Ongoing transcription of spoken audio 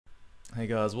Hey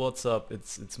guys, what's up?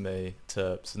 It's me,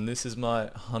 Terps, and this is my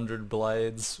 100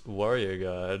 Blades Warrior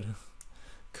Guide.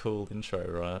 Cool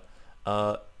intro,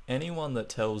 right? Anyone that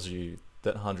tells you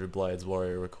that 100 Blades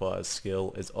Warrior requires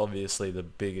skill is obviously the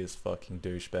biggest fucking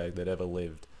douchebag that ever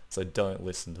lived, so don't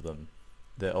listen to them.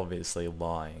 They're obviously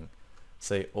lying.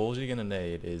 See, all you're gonna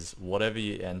need is whatever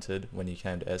you entered when you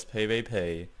came to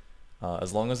SPVP.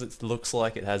 As long as it looks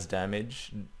like it has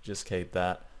damage, just keep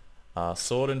that.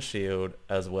 Sword and shield,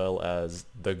 as well as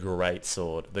the great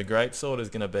sword. The great sword is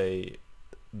going to be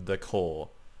the core.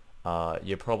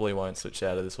 You probably won't switch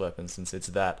out of this weapon since it's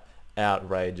that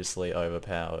outrageously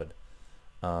overpowered.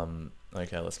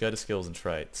 Okay, let's go to skills and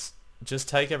traits. Just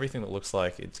take everything that looks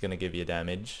like it's going to give you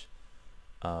damage.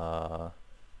 Yeah,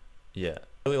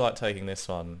 really like taking this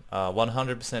one.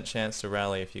 100% chance to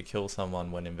rally if you kill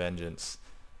someone when in vengeance.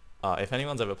 If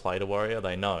anyone's ever played a warrior,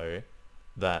 they know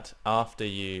that after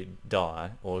you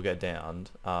die or get downed,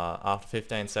 after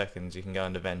 15 seconds you can go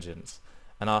into vengeance,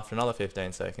 and after another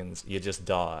 15 seconds you just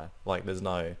die. Like there's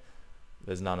none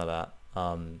of that.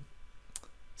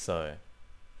 So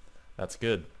that's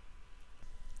good.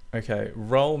 Okay,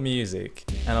 roll music,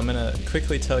 and I'm gonna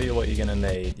quickly tell you what you're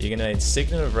gonna need. You're gonna need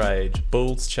Signet of Rage,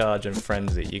 Bull's Charge, and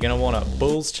Frenzy. You're gonna wanna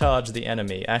Bull's Charge the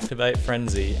enemy, activate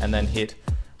Frenzy, and then hit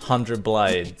 100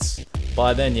 blades.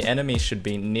 By then your enemy should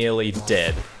be nearly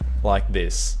dead, like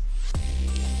this.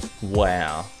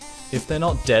 Wow. If they're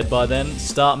not dead by then,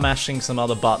 start mashing some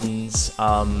other buttons,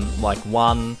 like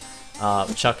 1,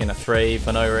 chuck in a 3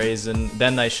 for no reason,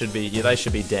 then they should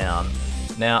be down.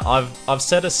 Now I've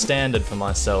set a standard for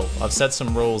myself. I've set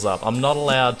some rules up. I'm not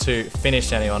allowed to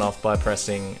finish anyone off by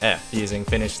pressing F using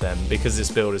finish them because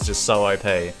this build is just so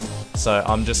OP. So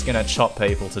I'm just gonna chop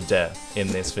people to death in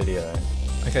this video.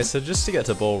 Okay, so just to get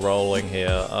the ball rolling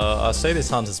here, I see this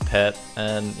hunter's pet,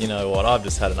 and you know what, I've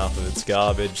just had enough of its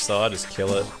garbage, so I just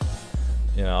kill it.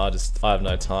 You know, I have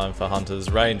no time for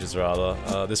hunters, rangers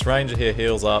rather. This ranger here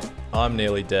heals up, I'm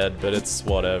nearly dead, but it's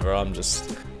whatever, I'm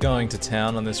just going to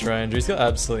town on this ranger. He's got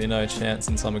absolutely no chance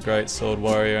since I'm a great sword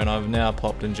warrior, and I've now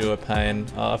popped Endure Pain.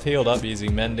 I've healed up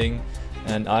using Mending,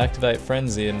 and I activate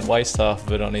Frenzy and waste half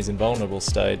of it on his invulnerable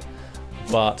state,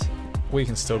 but we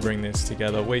can still bring this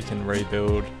together, we can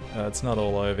rebuild, it's not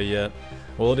all over yet.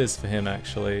 Well, it is for him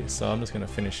actually, so I'm just going to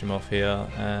finish him off here,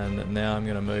 and now I'm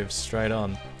going to move straight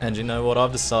on. And you know what,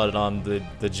 I've decided I'm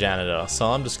the janitor, so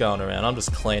I'm just going around, I'm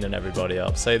just cleaning everybody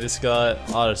up. See this guy,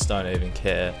 I just don't even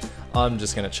care. I'm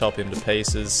just going to chop him to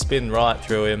pieces, spin right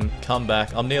through him, come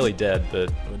back. I'm nearly dead,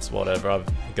 but it's whatever, I've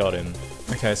got him.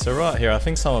 Okay, so right here, I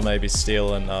think someone may be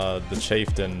stealing the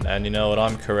chieftain, and you know what,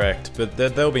 I'm correct, but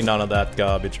there'll be none of that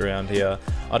garbage around here.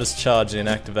 I just charge in,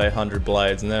 activate 100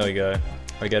 blades, and there we go.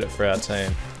 I get it for our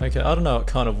team. Okay, I don't know what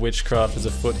kind of witchcraft is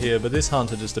afoot here, but this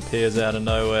hunter just appears out of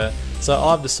nowhere, so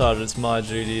I've decided it's my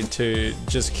duty to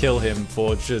just kill him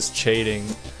for just cheating.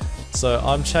 So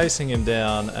I'm chasing him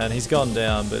down, and he's gone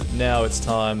down, but now it's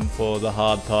time for the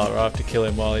hard part where I have to kill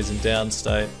him while he's in down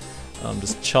state. I'm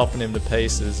just chopping him to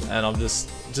pieces, and I'm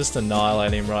just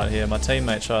annihilating him right here. My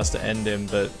teammate tries to end him,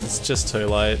 but it's just too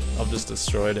late. I've just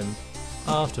destroyed him.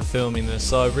 After filming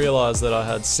this, I realised that I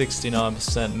had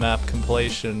 69% map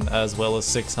completion as well as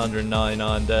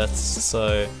 699 deaths,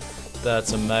 so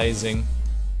that's amazing.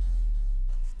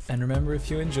 And remember, if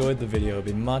you enjoyed the video, it'd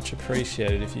be much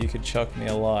appreciated if you could chuck me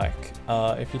a like.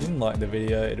 If you didn't like the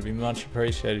video, it'd be much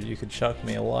appreciated if you could chuck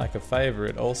me a like, a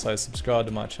favourite, also subscribe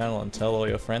to my channel and tell all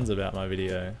your friends about my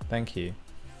video. Thank you.